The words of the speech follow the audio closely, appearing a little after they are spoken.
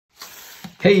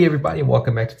Hey everybody,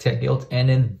 welcome back to Tech Guilt,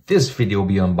 and in this video we'll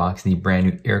be unboxing the brand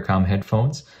new Aircom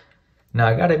headphones. Now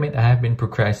I gotta admit I have been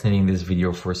procrastinating this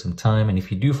video for some time, and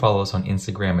if you do follow us on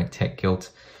Instagram at Tech Guilt,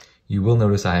 you will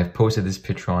notice I have posted this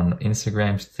picture on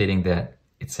Instagram stating that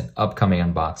it's an upcoming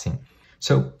unboxing.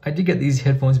 So I did get these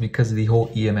headphones because of the whole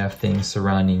EMF thing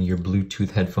surrounding your Bluetooth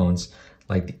headphones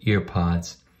like the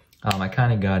EarPods. I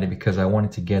kind of got it because I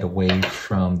wanted to get away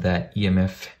from that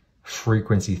EMF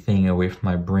frequency thing away from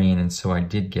my brain, and so I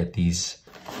did get these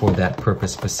for that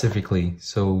purpose specifically.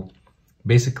 So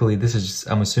basically this is just,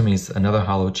 I'm assuming it's another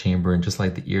hollow chamber, and just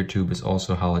like the ear tube is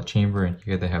also a hollow chamber, and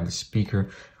here they have the speaker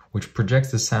which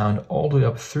projects the sound all the way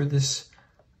up through this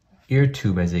ear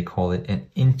tube, as they call it, and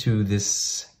into the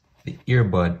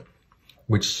earbud,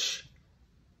 which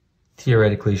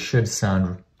theoretically should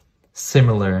sound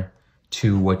similar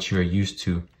to what you're used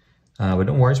to. But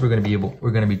don't worry,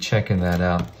 we're gonna be checking that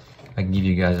out. I can give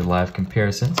you guys a live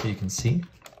comparison so you can see.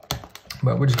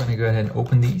 But we're just gonna go ahead and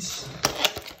open these.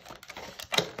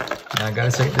 Now I gotta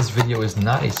say, this video is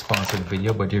not a sponsored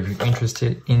video, but if you're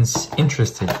interested in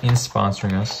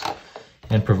sponsoring us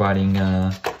and providing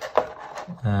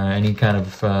any kind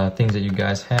of things that you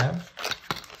guys have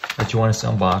that you want us to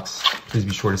unbox, please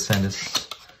be sure to send us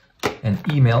an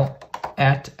email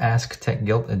at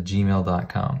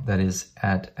asktechguilt@gmail.com. That is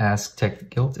at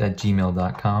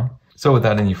asktechguilt@gmail.com. So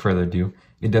without any further ado,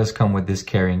 it does come with this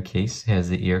carrying case. It has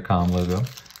the Aircom logo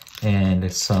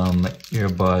and some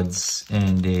earbuds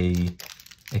and a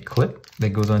clip that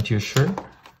goes onto your shirt.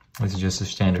 This is just a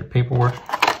standard paperwork.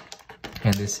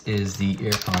 And this is the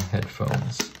Aircom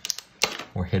headphones,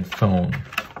 or headphone.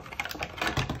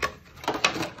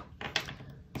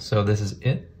 So this is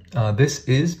it. This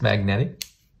is magnetic.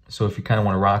 So if you kind of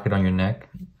want to rock it on your neck,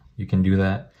 you can do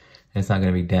that. And it's not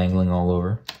going to be dangling all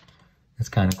over. It's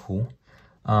kind of cool.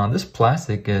 This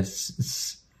plastic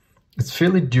it's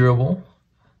fairly durable.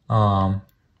 Oh,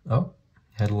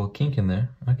 had a little kink in there.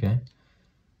 Okay.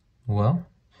 Well,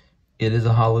 it is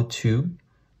a hollow tube.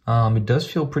 It does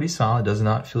feel pretty solid. It does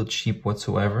not feel cheap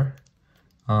whatsoever.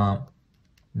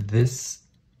 This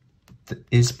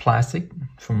is plastic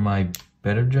from my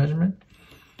better judgment.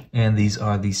 And these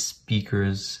are the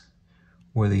speakers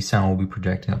where the sound will be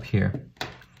projecting up here.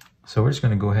 So we're just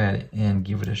going to go ahead and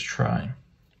give it a try.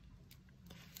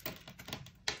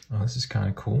 Oh, this is kind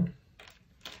of cool.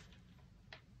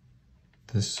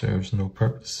 This serves no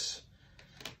purpose.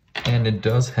 And it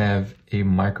does have a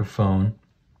microphone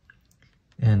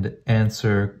and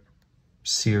answer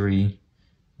Siri,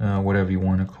 whatever you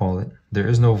want to call it. There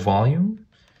is no volume.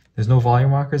 There's no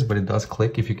volume rockers, but it does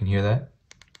click if you can hear that.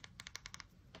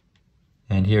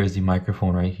 And here is the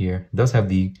microphone right here. It does have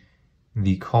the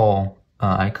call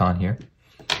icon here.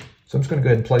 So I'm just gonna go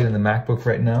ahead and plug it in the MacBook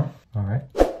right now. All right,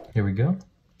 here we go.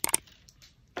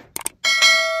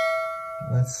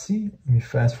 Let's see, let me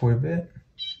fast forward a bit.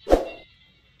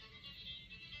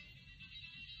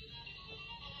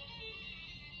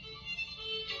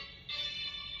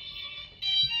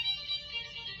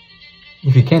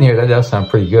 If you can hear that, does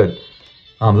sound pretty good.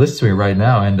 Listen to me right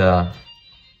now, and I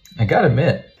gotta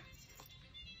admit,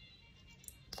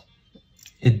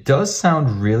 it does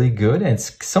sound really good, and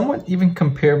it's somewhat even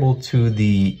comparable to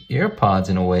the AirPods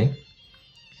in a way.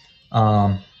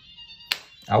 I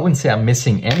wouldn't say I'm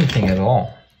missing anything at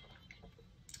all.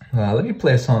 Let me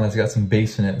play a song that's got some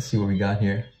bass in it and see what we got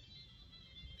here.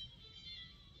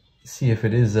 See if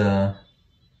it is,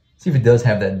 see if it does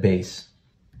have that bass.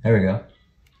 There we go.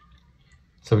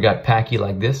 So we got Packy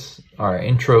like this, our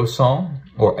intro song,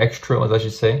 or extra as I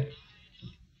should say.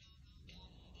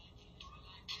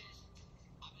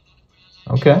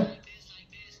 Okay.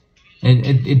 And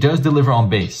it does deliver on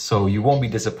bass, so you won't be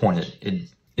disappointed.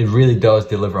 It really does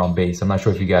deliver on bass. I'm not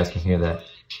sure if you guys can hear that.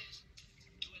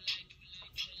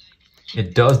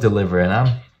 It does deliver,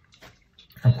 and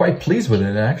I'm quite pleased with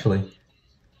it, actually.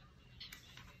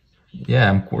 Yeah,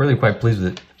 I'm really quite pleased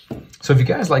with it. So if you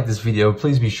guys like this video,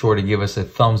 please be sure to give us a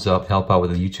thumbs up, help out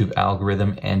with the YouTube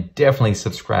algorithm, and definitely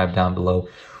subscribe down below.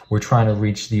 We're trying to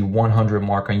reach the 100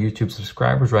 mark on YouTube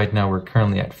subscribers. Right now, we're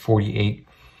currently at 48.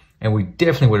 And we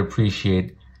definitely would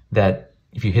appreciate that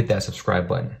if you hit that subscribe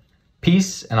button.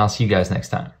 Peace, and I'll see you guys next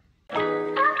time.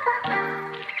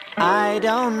 I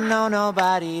don't know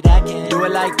nobody that can do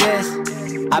it like this.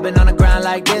 I've been on the ground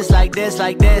like this, like this,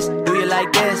 like this. Do you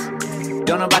like this?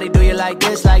 Don't nobody do you like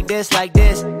this, like this, like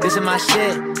this. This is my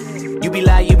shit. You be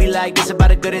like, this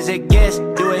about as good as it gets.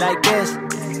 Do it like this.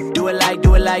 Do it like,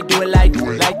 do it like, do it like,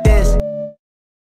 do it like this.